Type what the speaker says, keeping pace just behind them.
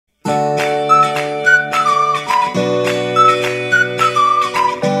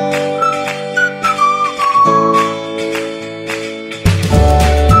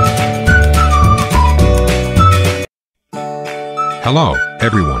Hello,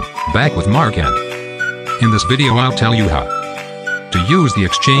 everyone, back with Mark, and in this video I'll tell you how to use the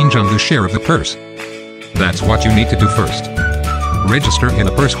exchange on the share of the purse. That's what you need to do first. Register in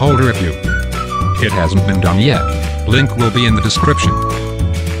the purse holder if it hasn't been done yet. Link will be in the description.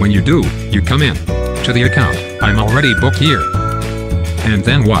 When you do, you come in to the account. I'm already booked here. And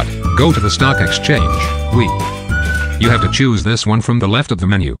then what? Go to the stock exchange. You have to choose this one from the left of the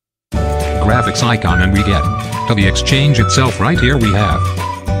menu. Graphics icon, and we get to the exchange itself. Right here we have.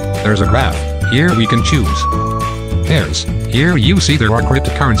 There's a graph. Here we can choose pairs. Here you see there are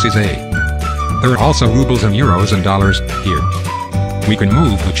cryptocurrencies. There are also rubles and euros and dollars. Here we can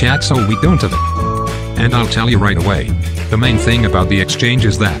move the chat so we don't have it. And I'll tell you right away, the main thing about the exchange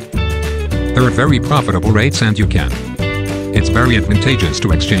is that there are very profitable rates, and it's very advantageous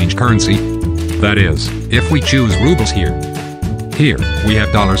to exchange currency. That is, if we choose rubles here we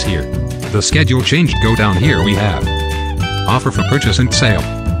have dollars here. The schedule changed. Go down here we have offer for purchase and sale.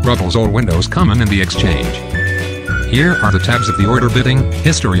 Rubles or windows common in the exchange. Here are the tabs of the order, bidding,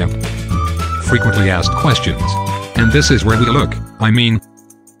 history, and frequently asked questions. And this is where we look.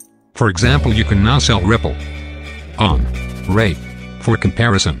 For example, you can now sell Ripple on rate. For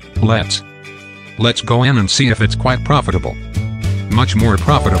comparison, let's go in and see if it's quite profitable. Much more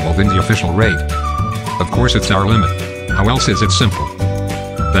profitable than the official rate. Of course it's our limit. How else is it simple?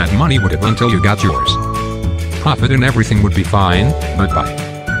 That money would have until you got yours. Profit and everything would be fine, but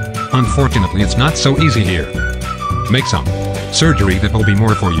unfortunately it's not so easy here. Make some surgery that will be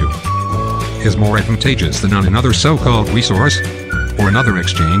more for you. Is more advantageous than on another so-called resource or another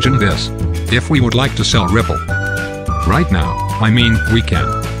exchange in this. If we would like to sell Ripple right now, we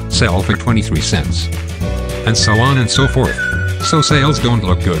can sell for 23 cents. And so on and so forth. So sales don't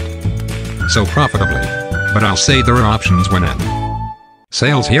look good so profitably. But I'll say there are options when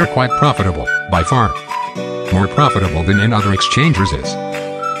sales here quite profitable, by far. More profitable than in other exchanges is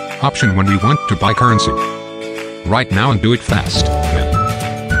option when we want to buy currency right now and do it fast.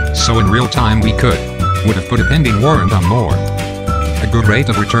 So in real time would have put a pending warrant on more. A good rate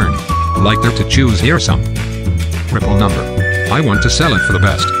of return. Like there to choose here some Ripple number. I want to sell it for the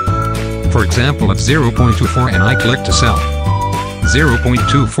best. For example at 0.24 and I click to sell.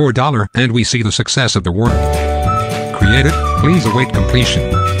 $0.24 and we see the success of the warrant. Created, please await completion.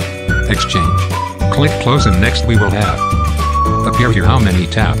 Exchange. Click close and next we will have appear here how many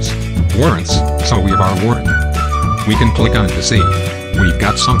tabs. Warrants, so we have our warrant. We can click on it to see. We've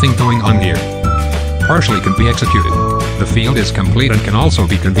got something going on here. Partially can be executed. The field is complete and can also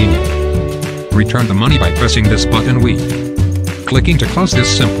be convenient. Return the money by pressing this button. Clicking to close this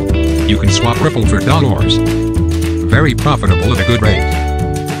simple. You can swap Ripple for dollars. Very profitable at a good rate.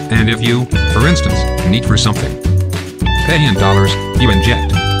 And if you, for instance, need for something, pay in dollars, you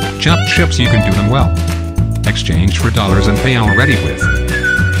inject chopped chips, you can do them well. Exchange for dollars and pay already with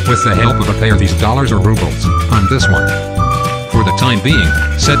the help of a payer these dollars or rubles on this one. For the time being,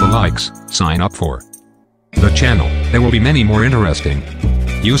 set the likes, sign up for the channel. There will be many more interesting,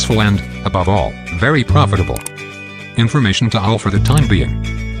 useful and, above all, very profitable information to all for the time being.